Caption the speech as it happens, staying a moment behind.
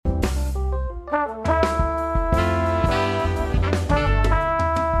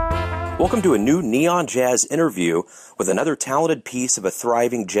Welcome to a new Neon Jazz interview with another talented piece of a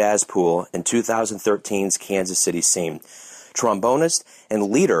thriving jazz pool in 2013's Kansas City scene. Trombonist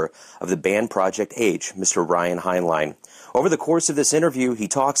and leader of the band Project H, Mr. Ryan Heinlein. Over the course of this interview, he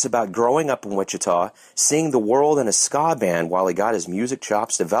talks about growing up in Wichita, seeing the world in a ska band while he got his music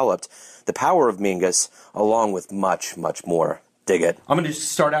chops developed, the power of Mingus, along with much, much more. Dig it. I'm going to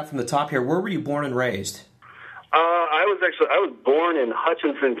just start out from the top here. Where were you born and raised? I was born in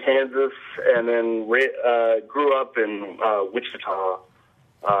Hutchinson, Kansas, and then grew up in Wichita.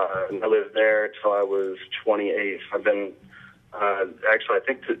 And I lived there till I was 28. I've been actually, I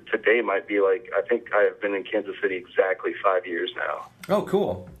think today might be I think I've been in Kansas City exactly 5 years now. Oh,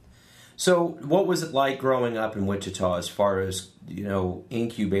 cool. So what was it like growing up in Wichita as far as,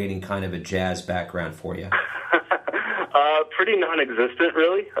 incubating kind of a jazz background for you? Pretty non-existent,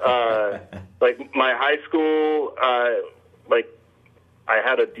 really. My high school, I was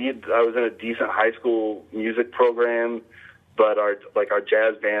in a decent high school music program, but our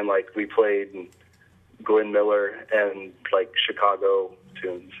jazz band, we played Glenn Miller and Chicago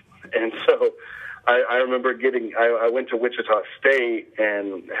tunes. And so I remember I went to Wichita State,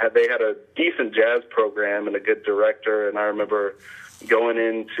 and they had a decent jazz program and a good director, and I remember going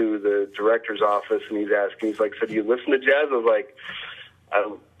into the director's office, and he's like, so do you listen to jazz? I was like, I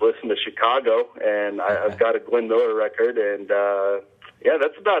listen to Chicago, and I've got a Glenn Miller record, and yeah,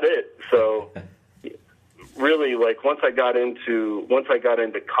 that's about it. So really, once I got into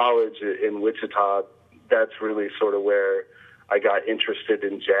college in Wichita, that's really sort of where I got interested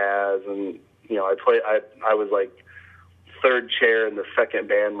in jazz, and I was third chair in the second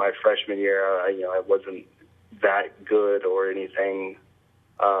band my freshman year. I wasn't that good or anything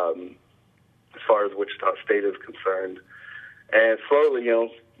as far as Wichita State is concerned. And slowly,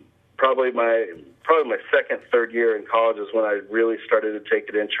 probably my second, third year in college is when I really started to take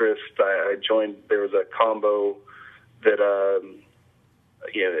an interest. I joined. There was a combo that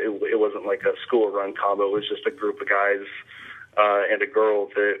it wasn't like a school-run combo. It was just a group of guys and a girl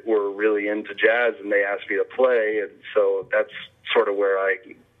that were really into jazz, and they asked me to play. And so that's sort of where I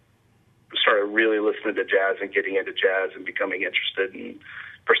started really listening to jazz and getting into jazz and becoming interested in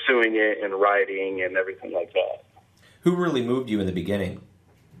pursuing it and writing and everything like that. Who really moved you in the beginning?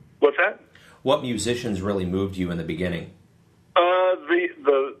 What's that? What musicians really moved you in the beginning?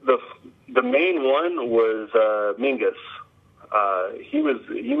 The main one was Mingus. He was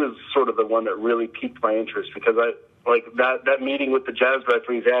sort of the one that really piqued my interest, because that meeting with the jazz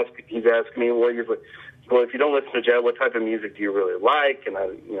director, he's asking me, well, if you don't listen to jazz, what type of music do you really like? And I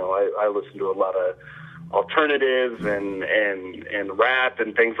listen to a lot of alternative and rap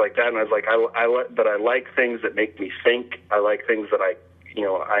and things like that. And I was like, but I like things that make me think. I like things that I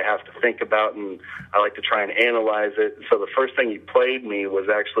have to think about, and I like to try and analyze it. So the first thing he played me was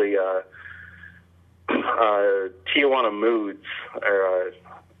actually Tijuana Moods, or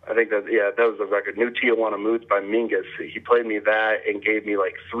I think that was the record, New Tijuana Moods by Mingus. He played me that and gave me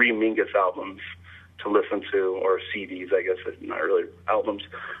 3 Mingus albums to listen to, or CDs, I guess, not really albums.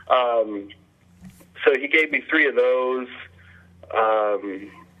 So he gave me 3 of those,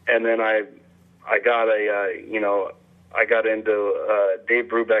 and then I got I got into Dave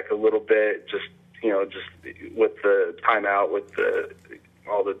Brubeck a little bit, just with the Time Out, with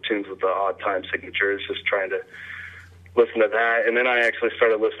all the tunes with the odd time signatures, just trying to listen to that. And then I actually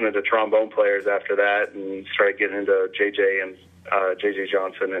started listening to trombone players after that, and started getting into J.J.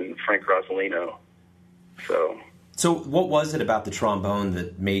 Johnson and Frank Rosolino. So what was it about the trombone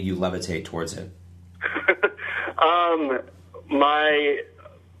that made you levitate towards it?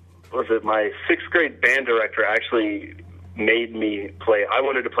 My 6th grade band director actually made me play. I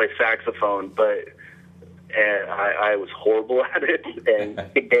wanted to play saxophone, but I was horrible at it and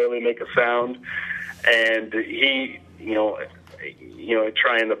could barely make a sound. And he,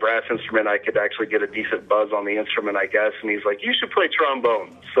 trying the brass instrument, I could actually get a decent buzz on the instrument, I guess. And he's like, you should play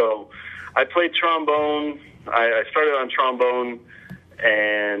trombone. So I played trombone. I started on trombone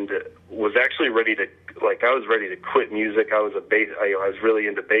and was actually ready to quit music. I was really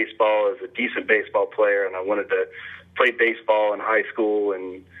into baseball. I was a decent baseball player, and I wanted to play baseball in high school,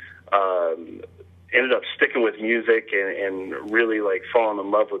 and ended up sticking with music and really falling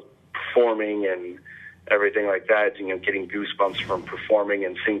in love with performing and everything like that. Getting goosebumps from performing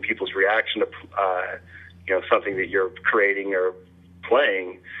and seeing people's reaction to something that you're creating or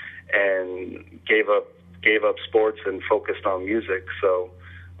playing, and gave up sports and focused on music. So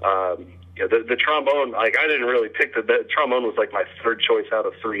the trombone, I didn't really pick the trombone was my third choice out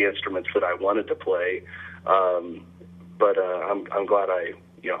of 3 instruments that I wanted to play. But I'm glad I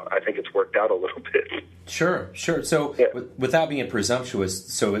I think it's worked out a little bit. Sure. So yeah. Without being presumptuous,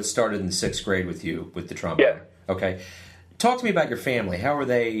 so it started in the 6th grade with you, with the trombone. Yeah. Okay. Talk to me about your family. How are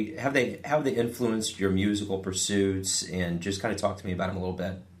they? Have they influenced your musical pursuits? And just kind of talk to me about them a little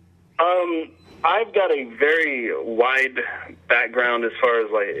bit. I've got a very wide background as far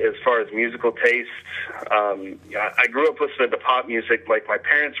as musical taste. I grew up listening to pop music. Like my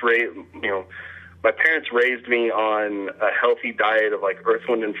parents raised me on a healthy diet of like Earth,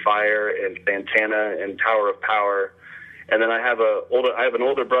 Wind and Fire and Santana and Tower of Power. And then I have an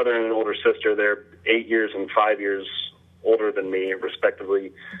older brother and an older sister. They're 8 years and 5 years older than me,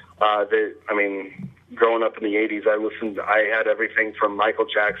 respectively. Growing up in the 80s, I had everything from Michael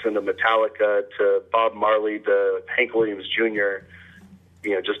Jackson to Metallica to Bob Marley to Hank Williams Jr.,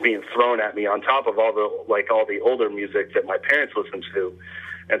 just being thrown at me on top of all the older music that my parents listened to.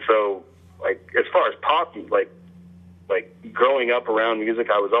 And so, like, as far as pop, like growing up around music,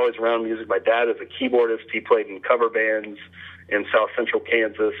 I was always around music. My dad is a keyboardist. He played in cover bands in South Central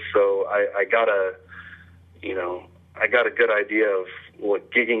Kansas. So I got a good idea of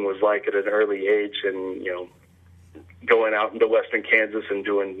what gigging was like at an early age, and going out into Western Kansas and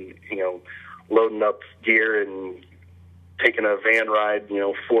doing loading up gear and taking a van ride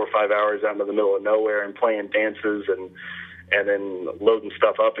 4 or 5 hours out into the middle of nowhere and playing dances and then loading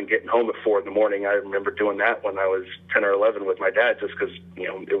stuff up and getting home at 4 in the morning. I remember doing that when I was 10 or 11 with my dad, just because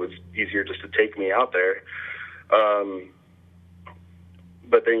it was easier just to take me out there.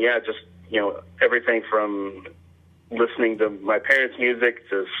 But then everything from listening to my parents' music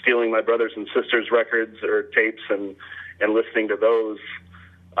to stealing my brothers and sisters' records or tapes and listening to those,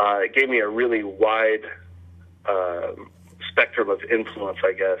 it gave me a really wide spectrum of influence,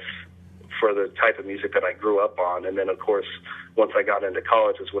 I guess, for the type of music that I grew up on. And then, of course, once I got into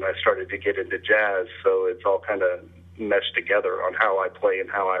college is when I started to get into jazz, so it's all kind of meshed together on how I play and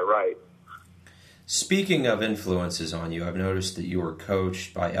how I write. Speaking of influences on you, I've noticed that you were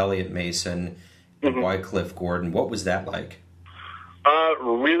coached by Elliot Mason and Wycliffe Gordon. What was that like?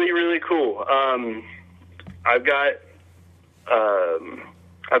 Really, really cool.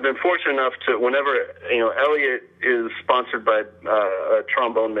 I've been fortunate enough to, whenever, Elliot is sponsored by a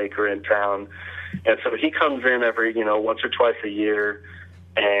trombone maker in town, and so he comes in every, once or twice a year,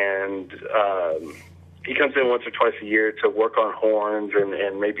 and he comes in once or twice a year to work on horns,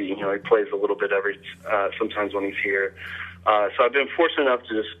 and maybe, he plays a little bit sometimes when he's here. So I've been fortunate enough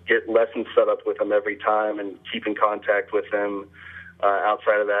to just get lessons set up with him every time and keep in contact with him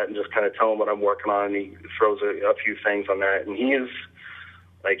outside of that, and just kind of tell him what I'm working on. And he throws a few things on that. And he is,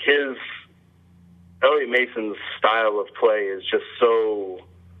 like, Elliot Mason's style of play is just so,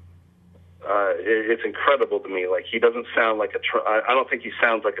 it's incredible to me. Like, he doesn't sound like I don't think he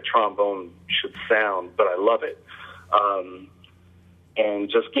sounds like a trombone should sound, but I love it. And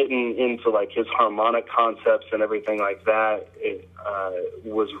just getting into like his harmonic concepts and everything like that, it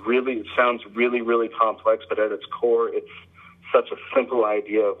sounds really, really complex, but at its core, it's such a simple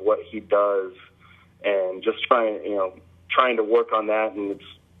idea of what he does, and just trying to work on that. And it's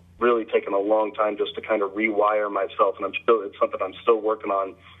really taken a long time just to kind of rewire myself. And it's something I'm still working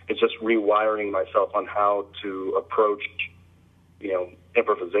on. It's just rewiring myself on how to approach,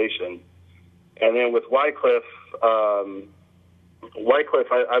 improvisation. And then with Wycliffe,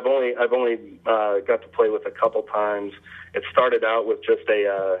 I've only got to play with a couple times. It started out with just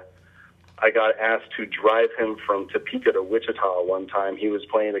I got asked to drive him from Topeka to Wichita one time. He was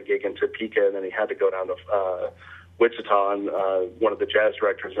playing a gig in Topeka, and then he had to go down to Wichita, and one of the jazz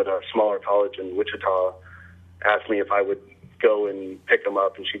directors at a smaller college in Wichita asked me if I would go and pick him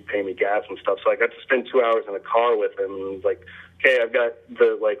up, and she'd pay me gas and stuff. So I got to spend 2 hours in a car with him, and it was like, okay, I've got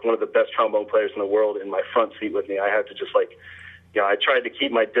one of the best trombone players in the world in my front seat with me. I have to just I tried to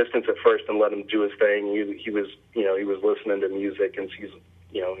keep my distance at first and let him do his thing. He was listening to music, and he's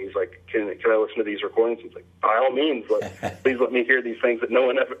like, can I listen to these recordings? He's like, by all means, please let me hear these things that no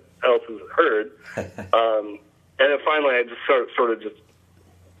one else has heard. And then finally, I just sort of started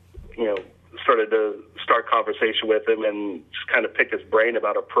to start conversation with him and just kind of pick his brain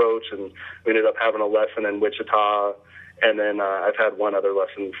about approach. And we ended up having a lesson in Wichita. And then I've had one other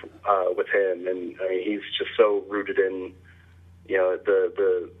lesson with him. And I mean, he's just so rooted in,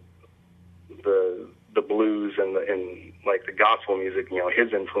 the blues and like the gospel music,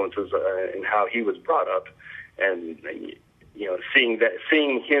 his influences and how he was brought up. And,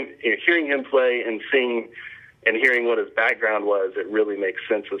 hearing him play and hearing what his background was, it really makes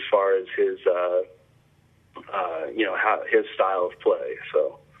sense as far as his, how his style of play.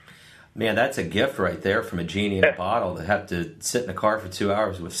 So, man, that's a gift right there from a genie in a bottle, to have to sit in a car for 2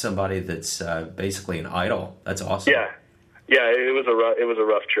 hours with somebody that's basically an idol. That's awesome. Yeah, it was a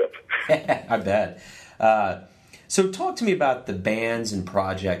rough trip. I bet. So talk to me about the bands and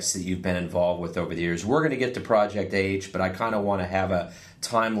projects that you've been involved with over the years. We're going to get to Project H, but I kind of want to have a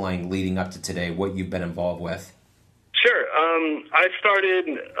timeline leading up to today, what you've been involved with. Sure. I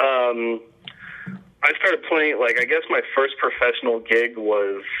started playing, like, I guess my first professional gig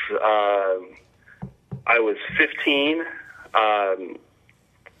was, I was 15.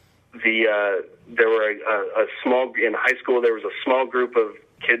 There were in high school, there was a small group of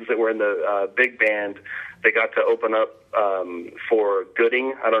kids that were in the big band. They got to open up for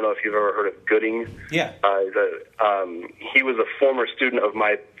Gooding. I don't know if you've ever heard of Gooding. Yeah. He was a former student of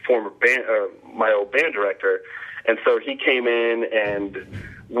my former band, my old band director, and so he came in and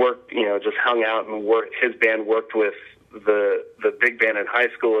worked, just hung out and worked. His band worked with the big band in high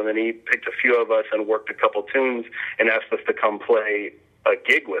school, and then he picked a few of us and worked a couple tunes and asked us to come play a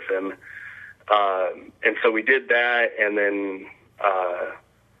gig with him. And so we did that, and then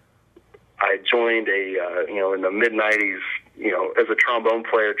I joined in the mid-'90s, as a trombone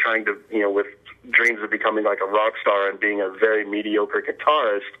player, trying to, with dreams of becoming like a rock star and being a very mediocre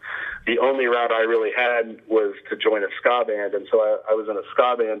guitarist. The only route I really had was to join a ska band, and so I was in a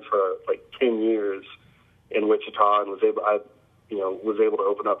ska band for like 10 years in Wichita, and was able to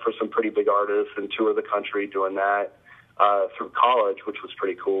open up for some pretty big artists and tour the country doing that through college, which was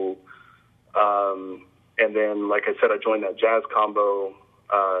pretty cool. And then, like I said, I joined that jazz combo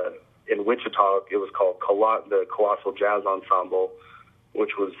in Wichita. It was called the Colossal Jazz Ensemble,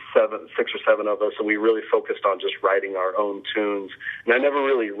 which was 6 or 7 of us, and we really focused on just writing our own tunes. And I never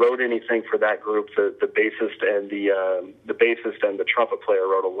really wrote anything for that group. The bassist and the trumpet player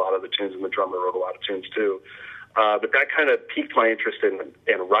wrote a lot of the tunes, and the drummer wrote a lot of tunes too. But that kind of piqued my interest in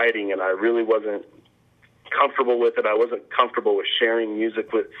writing, and I really wasn't comfortable with it. I wasn't comfortable with sharing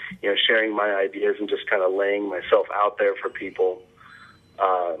music with, sharing my ideas and just kind of laying myself out there for people.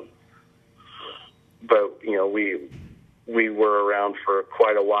 But we were around for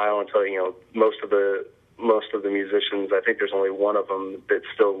quite a while until, most of the musicians, I think there's only one of them that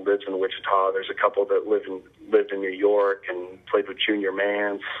still lives in Wichita. There's a couple that lived in New York and played with Junior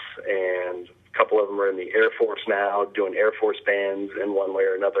Mance, and a couple of them are in the Air Force now, doing Air Force bands in one way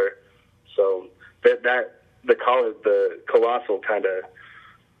or another. So the Colossal kind of,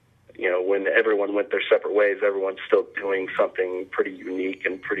 when everyone went their separate ways, everyone's still doing something pretty unique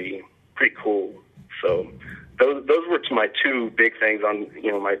and pretty cool. So those were my two big things on,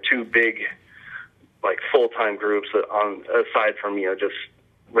 my two big, like, full-time groups aside from, just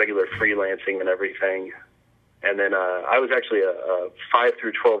regular freelancing and everything. And then I was actually a 5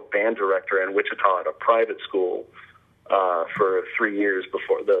 through 12 band director in Wichita at a private school for 3 years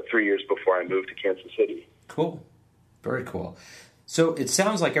before I moved to Kansas City. Cool. Very cool. So it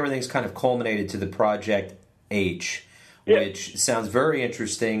sounds like everything's kind of culminated to the Project H, which sounds very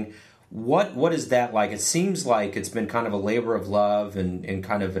interesting. What is that like? It seems like it's been kind of a labor of love and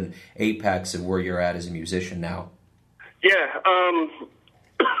kind of an apex of where you're at as a musician now. Yeah.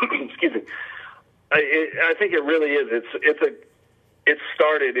 Excuse me. I think it really is.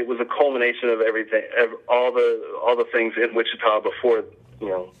 It was a culmination of everything, all the things in Wichita before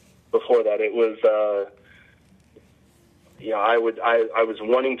that. It was, I was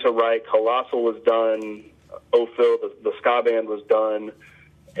wanting to write. Colossal was done. Ophil, the ska band was done,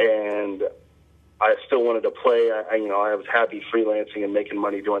 and I still wanted to play. I was happy freelancing and making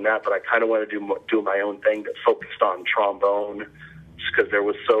money doing that, but I kind of wanted to do my own thing that focused on trombone, just because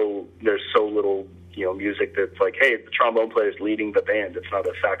there's so little music that's like, hey, the trombone player is leading the band. It's not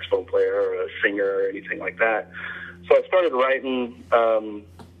a saxophone player or a singer or anything like that. So I started writing.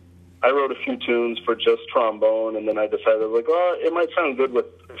 I wrote a few tunes for just trombone, and then I decided, it might sound good with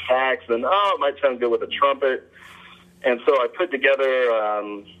sax, and it might sound good with a trumpet. And so I put together,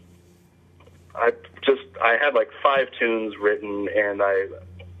 I had like 5 tunes written, and I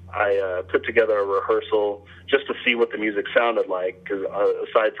put together a rehearsal just to see what the music sounded like, because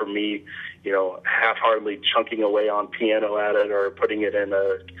aside from me, half-heartedly chunking away on piano at it or putting it in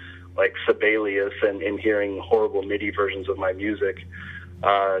a like Sibelius and hearing horrible MIDI versions of my music.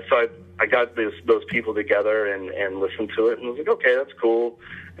 So I got those people together and listened to it, and was like, okay, that's cool.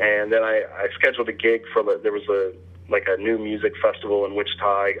 And then I scheduled a gig there was a new music festival in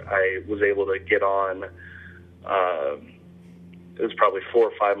Wichita. I was able to get on. It was probably 4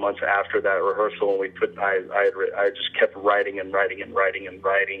 or 5 months after that rehearsal, and I just kept writing and writing and writing and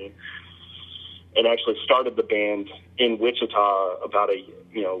writing, and actually started the band in Wichita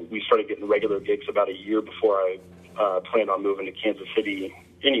we started getting regular gigs about a year before I planned on moving to Kansas City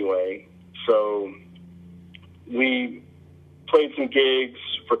anyway. So we played some gigs,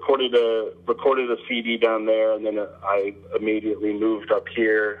 recorded a CD down there, and then I immediately moved up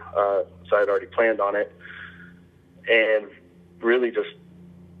here. So I'd already planned on it, and really just,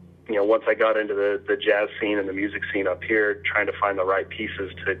 once I got into the jazz scene and the music scene up here, trying to find the right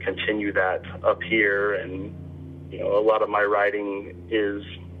pieces to continue that up here. And a lot of my writing is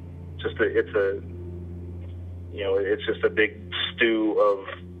just it's just a big stew of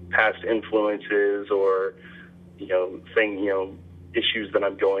past influences or issues that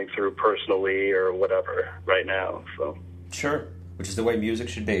I'm going through personally or whatever right now. So sure, which is the way music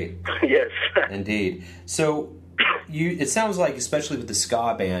should be. Yes, indeed. So it sounds like, especially with the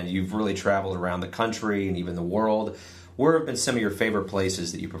ska band, you've really traveled around the country and even the world. Where have been some of your favorite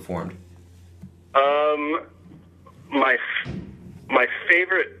places that you performed? My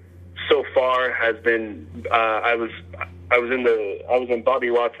favorite so far has been I was in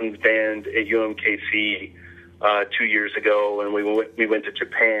Bobby Watson's band at UMKC 2 years ago, and we went to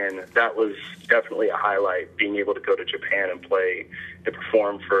Japan. That was definitely a highlight, being able to go to Japan and play and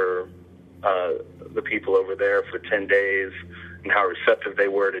perform for the people over there for 10 days, and how receptive they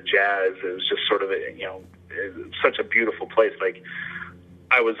were to jazz. It was just sort of such a beautiful place. Like,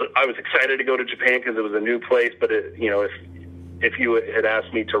 I was excited to go to Japan because it was a new place, but if you had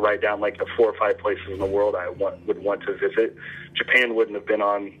asked me to write down like the 4 or 5 places in the world I would want to visit, Japan wouldn't have been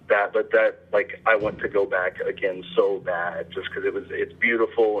on that. But I want to go back again so bad, just because it's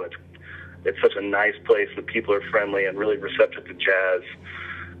beautiful, and it's such a nice place. The people are friendly and really receptive to jazz.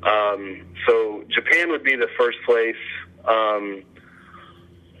 So Japan would be the first place.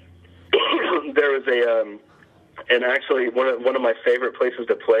 There was and actually one of my favorite places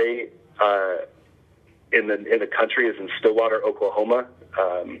to play in the country is in Stillwater, Oklahoma.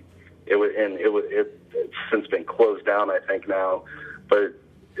 It's since been closed down, I think, now, but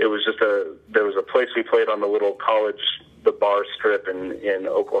there was a place we played on the little the bar strip in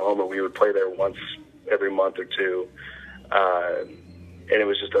Oklahoma. We would play there once every month or two, and it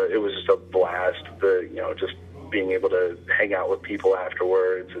was just a blast. Just being able to hang out with people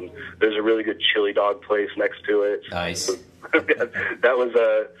afterwards, and there's a really good chili dog place next to it. Nice. That was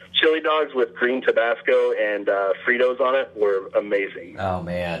chili dogs with green Tabasco and Fritos on it were amazing. Oh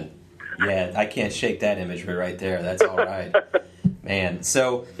man, yeah, I can't shake that imagery right there. That's all right. Man,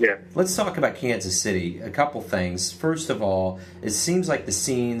 so yeah. Let's talk about Kansas City. A couple things. First of all, it seems like the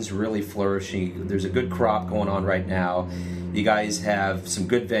scene's really flourishing. There's a good crop going on right now. You guys have some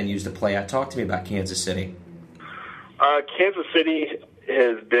good venues to play at. Talk to me about Kansas City. Kansas City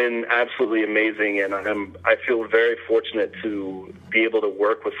has been absolutely amazing, and I feel very fortunate to be able to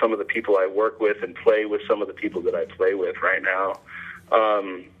work with some of the people I work with and play with some of the people that I play with right now.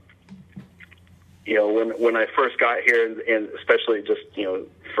 When I first got here, and especially just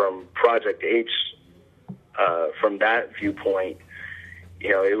from Project H, from that viewpoint,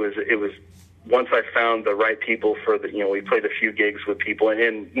 it was once I found the right people for we played a few gigs with people,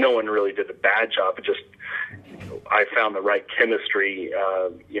 and no one really did a bad job. It just I found the right chemistry.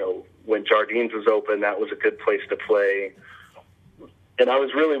 When Jardines was open, that was a good place to play. And I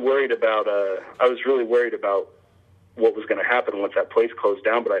was really worried about what was going to happen once that place closed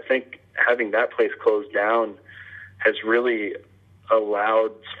down. But I think having that place closed down has really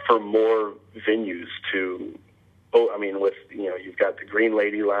allowed for more venues to. You've got the Green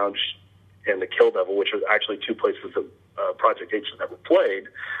Lady Lounge and the Kill Devil, which are actually two places that Project H has never played.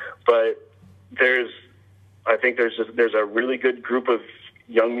 But I think there's a really good group of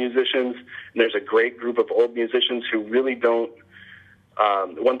young musicians, and there's a great group of old musicians who really don't.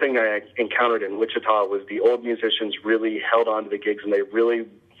 One thing I encountered in Wichita was the old musicians really held on to the gigs, and they really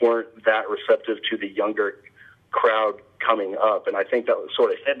weren't that receptive to the younger crowd coming up, and I think that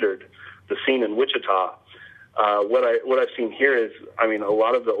sort of hindered the scene in Wichita. What I've seen here is, a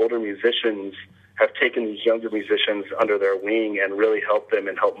lot of the older musicians have taken these younger musicians under their wing and really helped them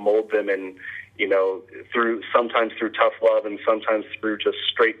and helped mold them, and sometimes through tough love and sometimes through just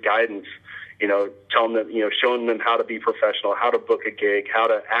straight guidance, telling them, showing them how to be professional, how to book a gig, how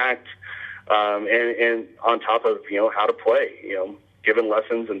to act, and on top of, how to play, giving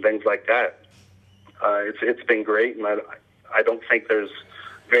lessons and things like that. It's been great, and I don't think there's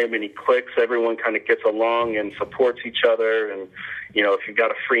very many cliques. Everyone kind of gets along and supports each other, and, if you've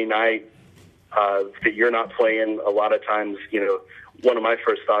got a free night that you're not playing, a lot of times, one of my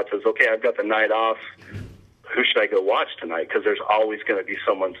first thoughts is, okay, I've got the night off. Who should I go watch tonight? Because there's always going to be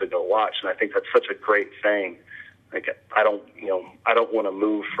someone to go watch, and I think that's such a great thing. Like, I don't want to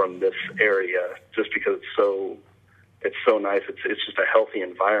move from this area just because it's so nice. It's just a healthy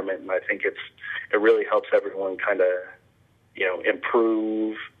environment, and I think it really helps everyone kind of,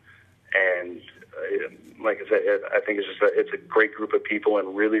 improve and like I said, I think it's a great group of people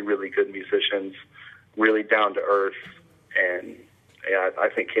and really, really good musicians, really down to earth, and yeah, I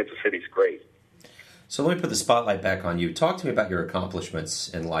think Kansas City's great. So let me put the spotlight back on you. Talk to me about your accomplishments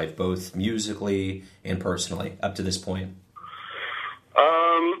in life, both musically and personally, up to this point.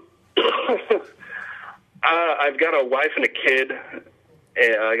 I've got a wife and a kid,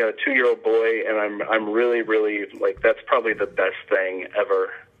 and I got a 2-year-old boy, and I'm really, really, like, that's probably the best thing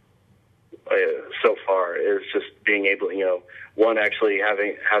ever so far, is just being able, one, actually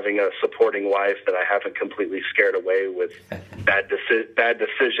having a supporting wife that I haven't completely scared away with bad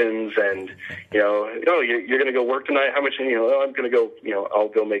decisions, and you're going to go work tonight. How much? I'm going to go. I'll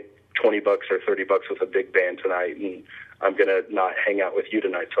go make $20 or $30 with a big band tonight, and I'm going to not hang out with you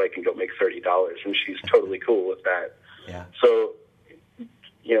tonight so I can go make $30. And she's totally cool with that. Yeah. So,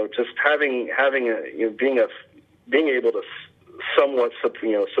 just having being able to somewhat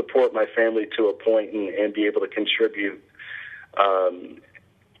support my family to a point and be able to contribute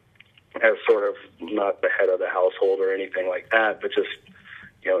as sort of not the head of the household or anything like that, but just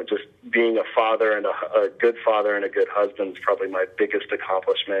being a father and a good father and a good husband is probably my biggest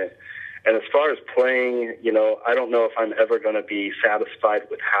accomplishment. And as far as playing, I don't know if I'm ever going to be satisfied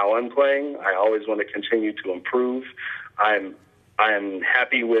with how I'm playing. I always want to continue to improve. I'm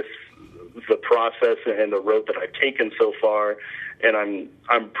happy with the process and the road that I've taken so far, and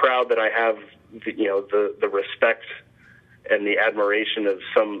I'm proud that I have the respect and the admiration of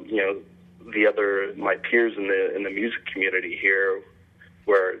some the other my peers in the music community here,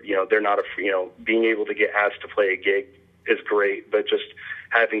 where they're not being able to get asked to play a gig is great, but just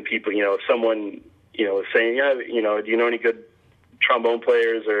having people, if someone is saying, yeah, do you know any good trombone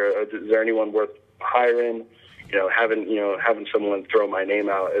players, or is there anyone worth hiring? Having someone throw my name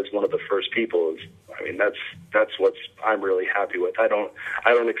out as one of the first people is, that's what I'm really happy with. I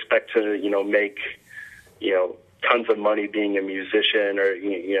don't expect to, make, tons of money being a musician or,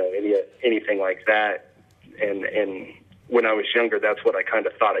 anything like that. And when I was younger, that's what I kind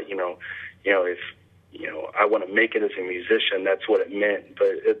of thought if, I want to make it as a musician, that's what it meant,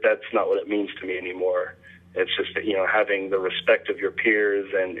 but that's not what it means to me anymore. It's just, having the respect of your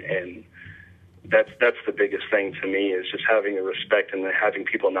peers and that's the biggest thing to me, is just having the respect and having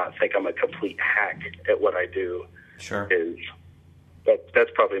people not think I'm a complete hack at what I do. Sure. That's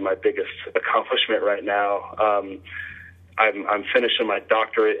probably my biggest accomplishment right now. I'm finishing my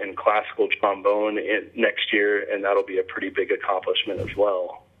doctorate in classical trombone next year, and that'll be a pretty big accomplishment as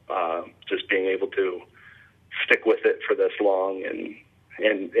well. Just being able to stick with it for this long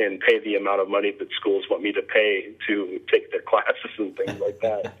and pay the amount of money that schools want me to pay to take their classes and things like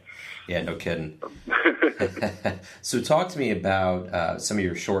that. Yeah, no kidding. So talk to me about some of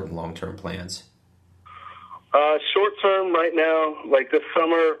your short and long-term plans. Short term right now, like this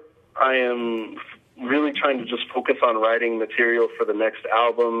summer, I am really trying to just focus on writing material for the next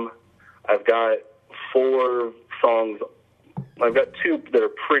album. I've got 4 songs. I've got 2 that are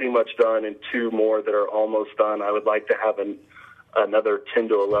pretty much done and 2 more that are almost done. I would like to have another 10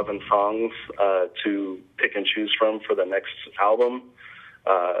 to 11 songs to pick and choose from for the next album.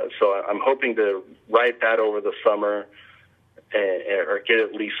 So I'm hoping to write that over the summer or get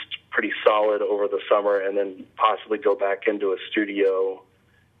at least pretty solid over the summer, and then possibly go back into a studio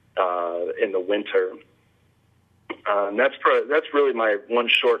in the winter. And that's really my one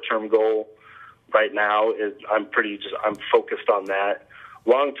short-term goal right now. Is I'm focused on that.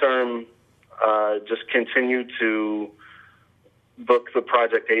 Long-term, just continue to book the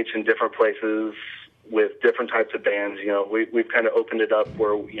Project H in different places with different types of bands. We've kind of opened it up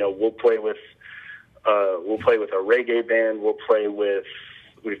where we'll play with a reggae band.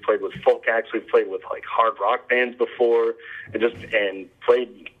 We've played with folk acts. We've played with like hard rock bands before, and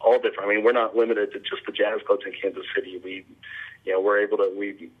played all different. We're not limited to just the jazz clubs in Kansas City. We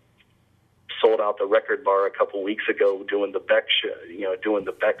sold out the Record Bar a couple weeks ago doing the Beck show, doing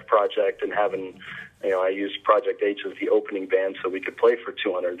the Beck project, and having, I used Project H as the opening band so we could play for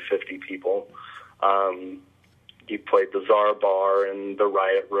 250 people. You played the Czar Bar and the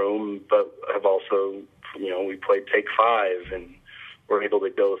Riot Room, but have also, we played Take 5, and we're able to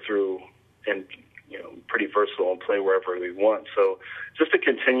go through and, pretty versatile and play wherever we want. So just to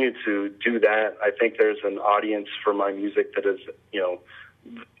continue to do that, I think there's an audience for my music that is,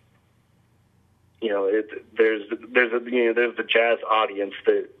 there's the jazz audience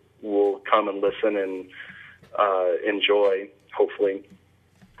that will come and listen and enjoy, hopefully.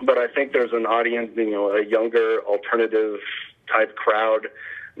 But I think there's an audience, a younger alternative type crowd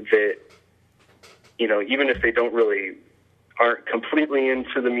that, even if they aren't completely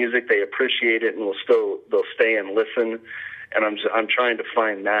into the music, they appreciate it and they'll stay and listen. and I'm trying to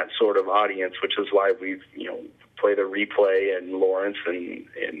find that sort of audience, which is why we've played a Replay and Lawrence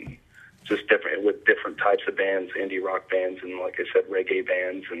and just different types of bands, indie rock bands, and like I said, reggae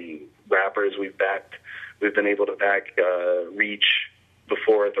bands and rappers. We've been able to back Reach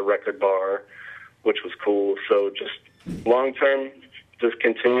before at the Record Bar, which was cool. So just long term, just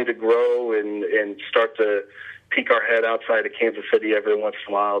continue to grow and start to peek our head outside of Kansas City every once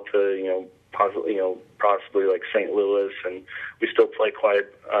in a while to possibly like St. Louis, and we still play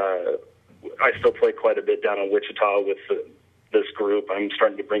I still play quite a bit down in Wichita with this group. I'm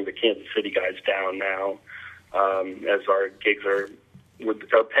starting to bring the Kansas City guys down now, as our gigs are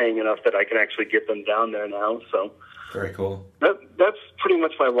paying enough that I can actually get them down there now. So very cool. That's pretty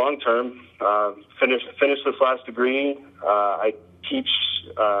much my long term. Finish this last degree. I teach.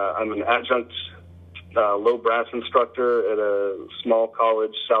 I'm an adjunct low brass instructor at a small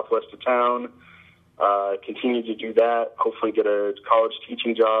college southwest of town. Continue to do that. Hopefully get a college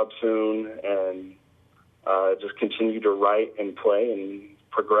teaching job soon, and just continue to write and play and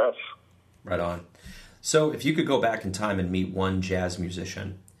progress. Right on. So if you could go back in time and meet one jazz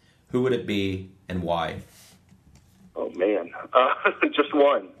musician, who would it be and why? Oh, man. Just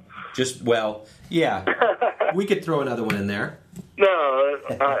one. Yeah. We could throw another one in there. No,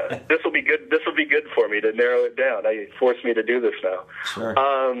 this will be good. This will be good for me to narrow it down. You forced me to do this now. Sure.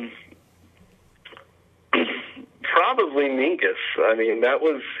 Probably Mingus. I mean,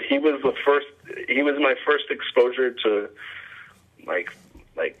 he was my first exposure to like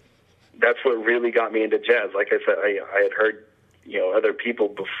that's what really got me into jazz. Like I said, I had heard other people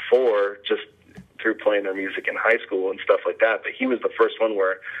before just through playing their music in high school and stuff like that, but he was the first one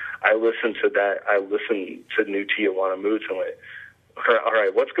where I listened to that. I listened to New Tijuana Moods and went, all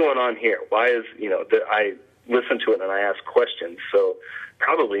right, what's going on here? Why is I listened to it and I asked questions. So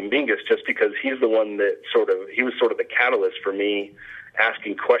probably Mingus, just because he's the one that he was sort of the catalyst for me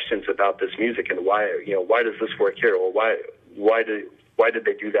asking questions about this music and why does this work here? Well, why did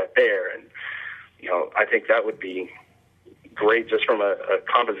they do that there? And I think that would be great just from a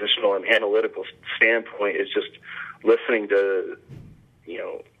compositional and analytical standpoint, is just listening to,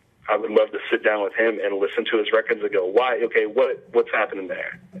 I would love to sit down with him and listen to his records and go, what's happening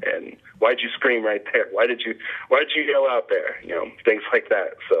there? And why'd you scream right there? Why did you yell out there? Things like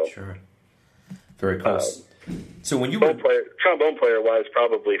that. So sure. Very cool. So when you trombone player wise,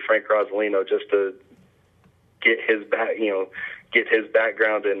 probably Frank Rosolino, just to get his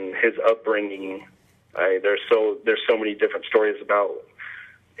background and his upbringing. There's so many different stories about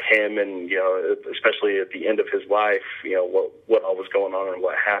him, and especially at the end of his life, what all was going on and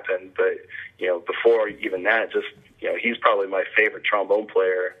what happened. But before even that, just he's probably my favorite trombone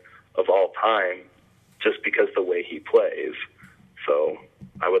player of all time, just because the way he plays. So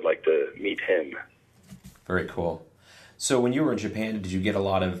I would like to meet him. Very cool. So when you were in Japan, did you get a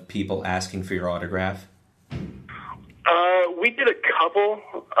lot of people asking for your autograph? We did a couple.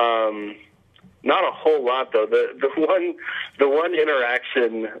 Not a whole lot, though. The one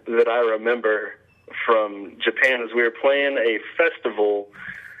interaction that I remember from Japan is we were playing a festival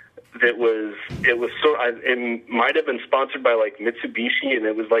that it might have been sponsored by like Mitsubishi, and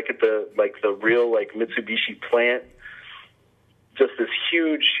it was like at the real like Mitsubishi plant. Just this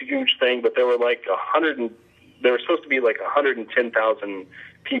huge thing, but there were like there were supposed to be like 110,000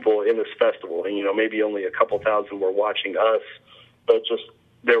 people in this festival, and maybe only a couple thousand were watching us, but just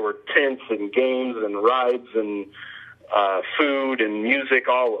there were tents and games and rides and food and music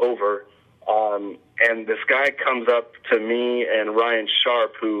all over. And this guy comes up to me and Ryan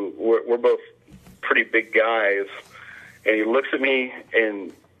Sharp, who we're both pretty big guys, and he looks at me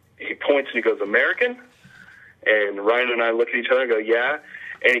and he points and he goes, "American?" And Ryan and I look at each other and go, "Yeah."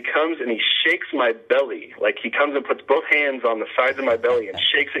 And he comes and he shakes my belly. Like, he comes and puts both hands on the sides of my belly and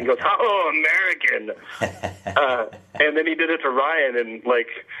shakes it and goes, "Oh, American." And then he did it to Ryan, and, like,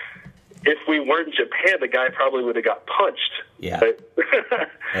 if we weren't in Japan, the guy probably would have got punched. Yeah. But,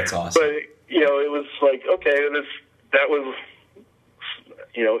 that's awesome. But, it was like, okay, that was,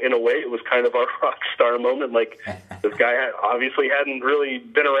 in a way, it was kind of our rock star moment. Like, this guy obviously hadn't really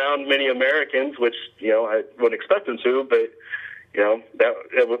been around many Americans, which, I wouldn't expect him to, but,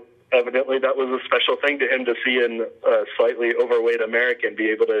 evidently that was a special thing to him to see a slightly overweight American be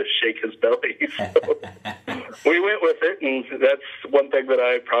able to shake his belly. So we went with it, and that's one thing that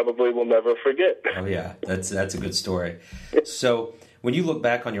I probably will never forget. Oh yeah, that's a good story. So when you look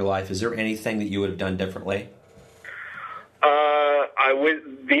back on your life, is there anything that you would have done differently?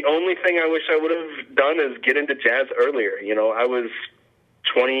 The only thing I wish I would have done is get into jazz earlier. I was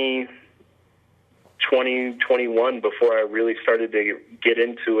 21 before I really started to get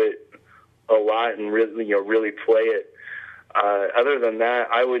into it a lot and really play it. Other than that,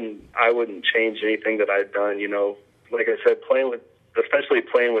 I wouldn't change anything that I've done. You know, like I said, especially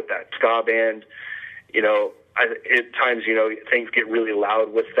playing with that ska band. You know, at times, you know, things get really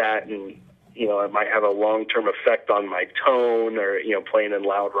loud with that, and you know, it might have a long-term effect on my tone, or you know, playing in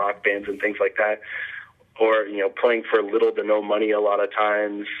loud rock bands and things like that, or you know, playing for little to no money a lot of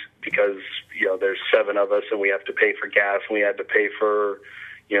times because you know there's 7 of us and we have to pay for gas and we had to pay for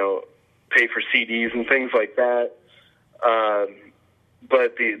CDs and things like that.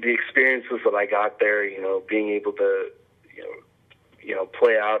 But the experiences that I got there, you know, being able to, you know,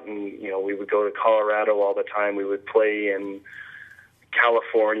 play out, and you know, we would go to Colorado all the time. We would play in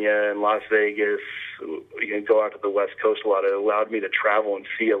California and Las Vegas. You know, go out to the West Coast a lot. It allowed me to travel and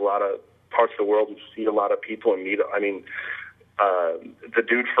see a lot of parts of the world and see a lot of people and meet. I mean, the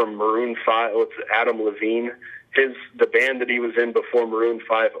dude from Maroon 5, it's Adam Levine. The band that he was in before Maroon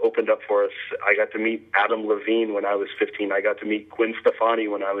 5 opened up for us. I got to meet Adam Levine when I was 15. I got to meet Gwen Stefani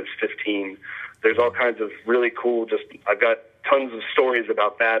when I was 15. There's all kinds of really cool, I've got tons of stories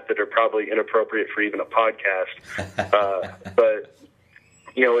about that are probably inappropriate for even a podcast. But,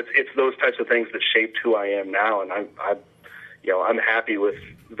 you know, it's those types of things that shaped who I am now. And I'm happy with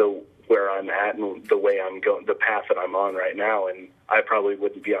where I'm at and the way I'm going, the path that I'm on right now. And I probably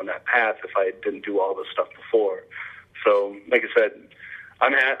wouldn't be on that path if I didn't do all this stuff before. So, like I said,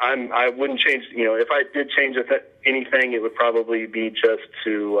 I wouldn't change. You know, if I did change anything, it would probably be just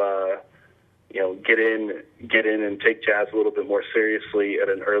to, you know, get in and take jazz a little bit more seriously at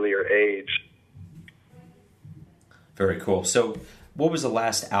an earlier age. Very cool. So, what was the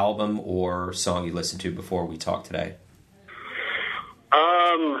last album or song you listened to before we talked today?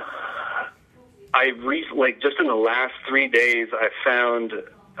 Just in the last 3 days, I found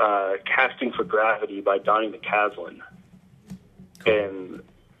Casting for Gravity by Donnie McCaslin. Cool. And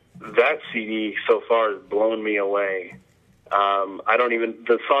that CD so far has blown me away.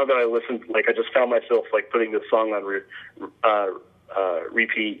 The song that I listened, I just found myself putting the song on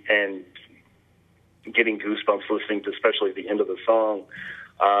repeat and getting goosebumps listening to especially the end of the song.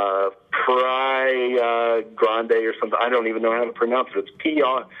 Grande or something. I don't even know how to pronounce it. It's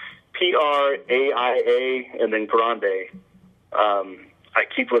Praia and then Grande. I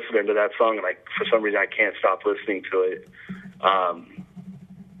keep listening to that song, and for some reason I can't stop listening to it.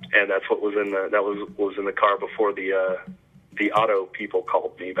 And that's what was in the car before the auto people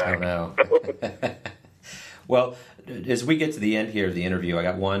called me back. Oh, no. Well, as we get to the end here of the interview, I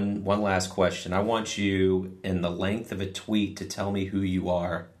got one last question. I want you, in the length of a tweet, to tell me who you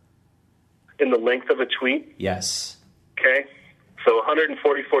are. In the length of a tweet? Yes. Okay. So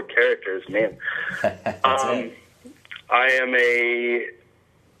 144 characters, man. That's it. I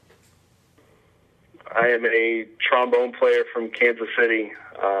am a trombone player from Kansas City.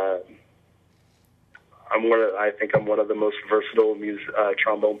 I think I'm one of the most versatile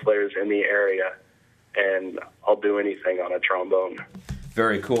trombone players in the area, and I'll do anything on a trombone.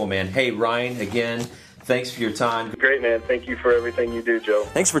 Very cool, man. Hey, Ryan, again, thanks for your time. Great, man. Thank you for everything you do, Joe.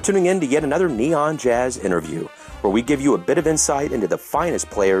 Thanks for tuning in to yet another Neon Jazz interview, where we give you a bit of insight into the finest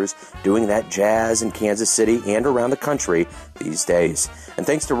players doing that jazz in Kansas City and around the country these days. And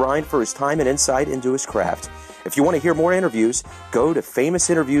thanks to Ryan for his time and insight into his craft. If you want to hear more interviews, go to Famous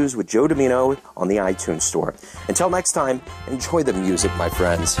Interviews with Joe Domino on the iTunes Store. Until next time, enjoy the music, my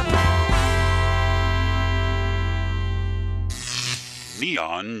friends.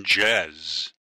 Neon Jazz.